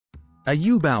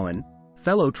Ayubowan,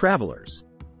 fellow travelers.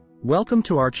 Welcome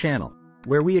to our channel,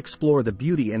 where we explore the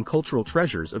beauty and cultural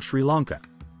treasures of Sri Lanka.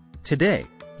 Today,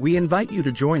 we invite you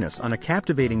to join us on a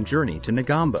captivating journey to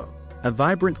Negombo, a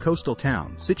vibrant coastal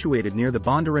town situated near the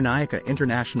Bandaranaike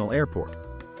International Airport.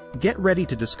 Get ready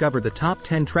to discover the top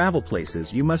 10 travel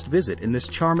places you must visit in this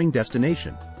charming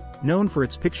destination, known for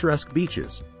its picturesque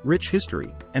beaches, rich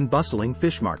history, and bustling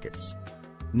fish markets.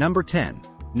 Number 10.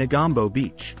 Negombo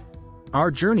Beach. Our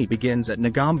journey begins at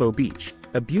Negombo Beach,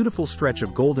 a beautiful stretch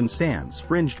of golden sands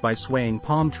fringed by swaying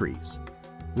palm trees.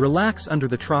 Relax under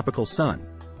the tropical sun,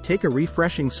 take a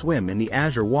refreshing swim in the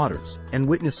azure waters, and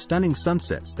witness stunning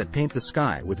sunsets that paint the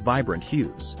sky with vibrant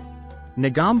hues.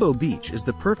 Negombo Beach is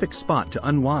the perfect spot to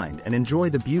unwind and enjoy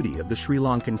the beauty of the Sri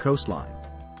Lankan coastline.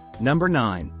 Number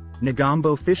 9.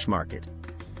 Negombo Fish Market.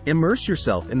 Immerse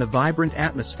yourself in the vibrant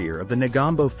atmosphere of the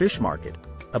Negombo Fish Market,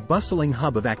 a bustling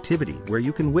hub of activity where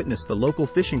you can witness the local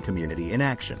fishing community in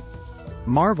action.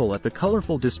 Marvel at the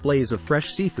colorful displays of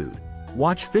fresh seafood,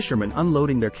 watch fishermen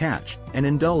unloading their catch, and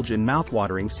indulge in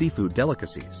mouth-watering seafood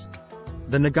delicacies.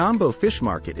 The Negombo Fish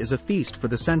Market is a feast for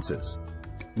the senses.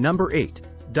 Number 8.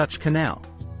 Dutch Canal.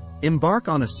 Embark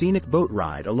on a scenic boat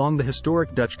ride along the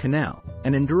historic Dutch Canal,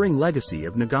 an enduring legacy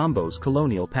of Negombo's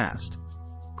colonial past.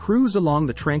 Cruise along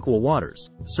the tranquil waters,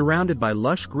 surrounded by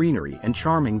lush greenery and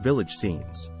charming village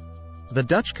scenes. The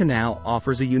Dutch Canal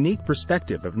offers a unique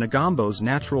perspective of Negombo's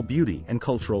natural beauty and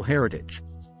cultural heritage.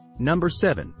 Number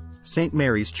 7. St.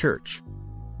 Mary's Church.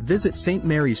 Visit St.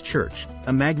 Mary's Church,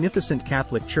 a magnificent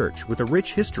Catholic church with a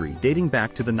rich history dating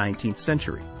back to the 19th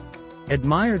century.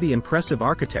 Admire the impressive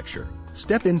architecture,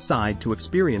 step inside to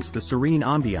experience the serene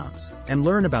ambiance, and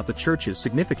learn about the church's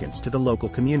significance to the local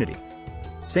community.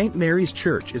 St. Mary's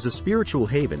Church is a spiritual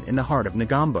haven in the heart of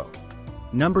Negombo.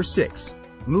 Number 6.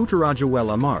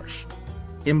 𝐒𝐻𝐤𝐤𝐫𝐞 Marsh.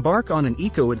 Embark on an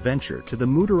eco-adventure to the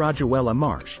𝐒𝐻𝐤𝐤𝐫𝐞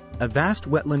Marsh, a vast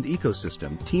wetland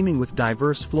ecosystem teeming with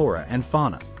diverse flora and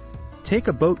fauna. Take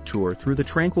a boat tour through the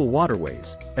tranquil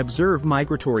waterways, observe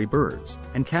migratory birds,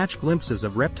 and catch glimpses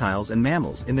of reptiles and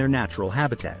mammals in their natural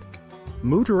habitat.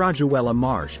 𝐒𝐻𝐤𝐤𝐫𝐞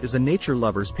Marsh is a nature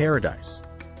lover's paradise.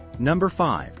 Number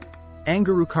 5.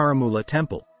 𝐂𝐨𝐤𝐤𝐫𝐞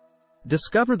Temple.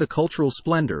 Discover the cultural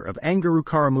splendor of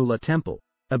𝐂𝐨𝐤𝐤𝐫𝐞 Temple,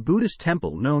 a Buddhist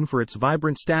temple known for its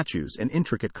vibrant statues and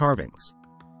intricate carvings.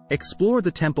 Explore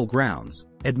the temple grounds,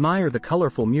 admire the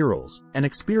colorful murals, and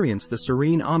experience the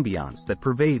serene ambiance that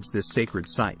pervades this sacred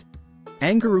site.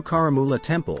 𝐂𝐨𝐤𝐤𝐫𝐞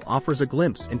Temple offers a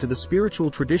glimpse into the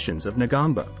spiritual traditions of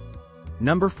Negombo.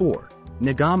 Number 4.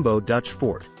 Negombo Dutch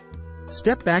Fort.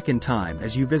 Step back in time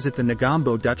as you visit the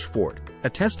Negombo Dutch Fort, a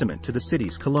testament to the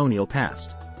city's colonial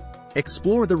past.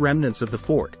 Explore the remnants of the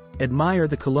fort, admire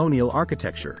the colonial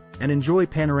architecture, and enjoy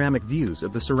panoramic views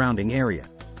of the surrounding area.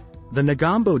 The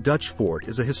Negombo Dutch Fort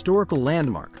is a historical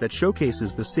landmark that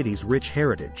showcases the city's rich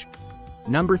heritage.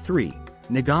 Number 3.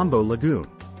 Negombo Lagoon.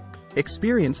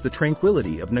 Experience the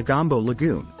tranquility of Negombo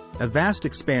Lagoon, a vast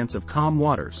expanse of calm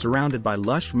water surrounded by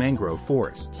lush mangrove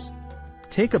forests.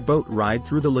 Take a boat ride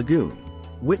through the lagoon,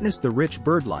 witness the rich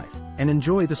birdlife, and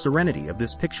enjoy the serenity of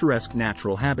this picturesque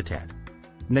natural habitat.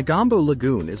 Negombo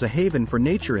Lagoon is a haven for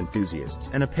nature enthusiasts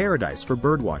and a paradise for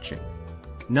birdwatching.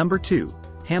 Number 2.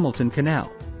 Hamilton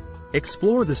Canal.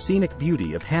 Explore the scenic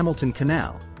beauty of Hamilton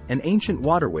Canal, an ancient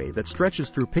waterway that stretches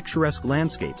through picturesque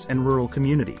landscapes and rural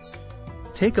communities.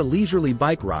 Take a leisurely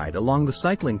bike ride along the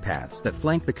cycling paths that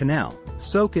flank the canal,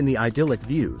 soak in the idyllic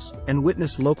views, and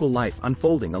witness local life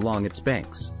unfolding along its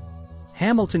banks.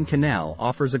 Hamilton Canal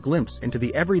offers a glimpse into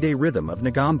the everyday rhythm of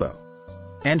Negombo.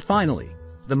 And finally,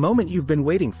 the moment you've been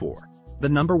waiting for, the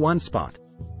number 1 spot.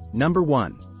 Number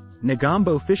 1.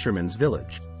 Negombo Fishermen's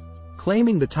Village.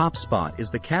 Claiming the top spot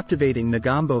is the captivating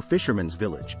Negombo Fishermen's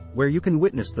Village, where you can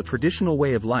witness the traditional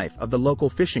way of life of the local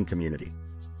fishing community.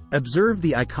 Observe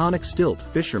the iconic stilt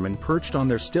fishermen perched on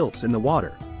their stilts in the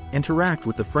water, interact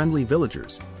with the friendly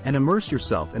villagers, and immerse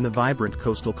yourself in the vibrant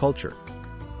coastal culture.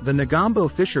 The Negombo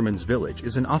Fishermen's Village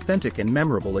is an authentic and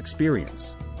memorable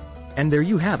experience. And there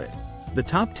you have it, the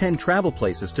top 10 travel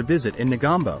places to visit in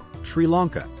Negombo, Sri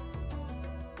Lanka.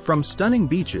 From stunning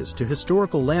beaches to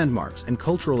historical landmarks and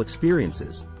cultural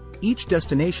experiences, each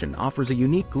destination offers a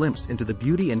unique glimpse into the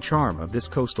beauty and charm of this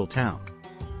coastal town.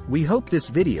 We hope this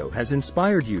video has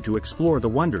inspired you to explore the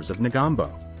wonders of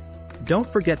Negombo. Don't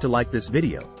forget to like this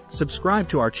video, subscribe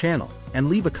to our channel, and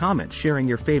leave a comment sharing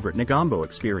your favorite Negombo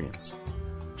experience.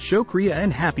 𝐂𝐤𝐤𝐿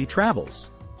and happy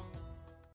travels!